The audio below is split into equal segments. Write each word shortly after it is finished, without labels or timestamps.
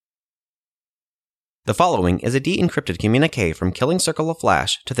The following is a de-encrypted communique from Killing Circle of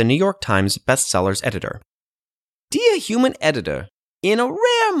Flash to the New York Times Bestsellers editor. Dear human editor, in a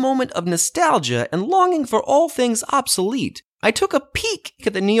rare moment of nostalgia and longing for all things obsolete, I took a peek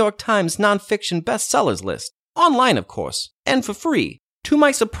at the New York Times nonfiction bestsellers list, online of course, and for free. To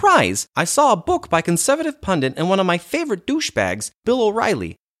my surprise, I saw a book by conservative pundit and one of my favorite douchebags, Bill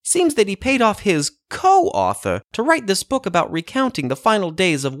O'Reilly. Seems that he paid off his co-author to write this book about recounting the final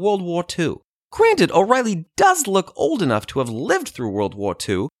days of World War II. Granted, O'Reilly does look old enough to have lived through World War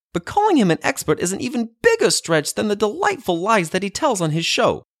II, but calling him an expert is an even bigger stretch than the delightful lies that he tells on his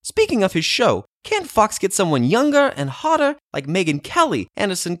show. Speaking of his show, can't Fox get someone younger and hotter like Megyn Kelly,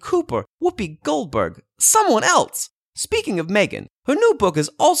 Anderson Cooper, Whoopi Goldberg, someone else? Speaking of Megyn, her new book is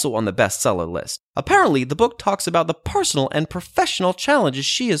also on the bestseller list. Apparently, the book talks about the personal and professional challenges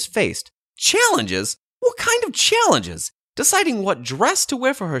she has faced. Challenges? What kind of challenges? Deciding what dress to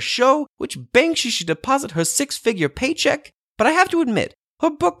wear for her show, which bank she should deposit her six-figure paycheck? But I have to admit, her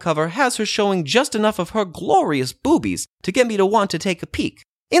book cover has her showing just enough of her glorious boobies to get me to want to take a peek.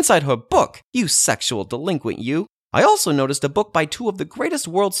 Inside her book, you sexual delinquent you, I also noticed a book by two of the greatest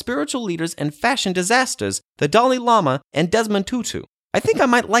world spiritual leaders and fashion disasters, the Dalai Lama and Desmond Tutu. I think I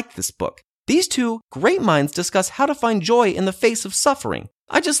might like this book. These two great minds discuss how to find joy in the face of suffering.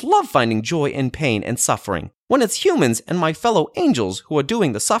 I just love finding joy in pain and suffering, when it's humans and my fellow angels who are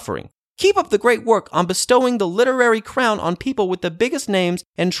doing the suffering. Keep up the great work on bestowing the literary crown on people with the biggest names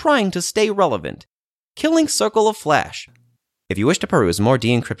and trying to stay relevant. Killing Circle of Flash. If you wish to peruse more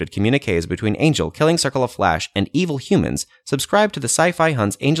de-encrypted communiques between Angel, Killing Circle of Flash, and evil humans, subscribe to the Sci-Fi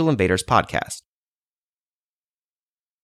Hunt's Angel Invaders podcast.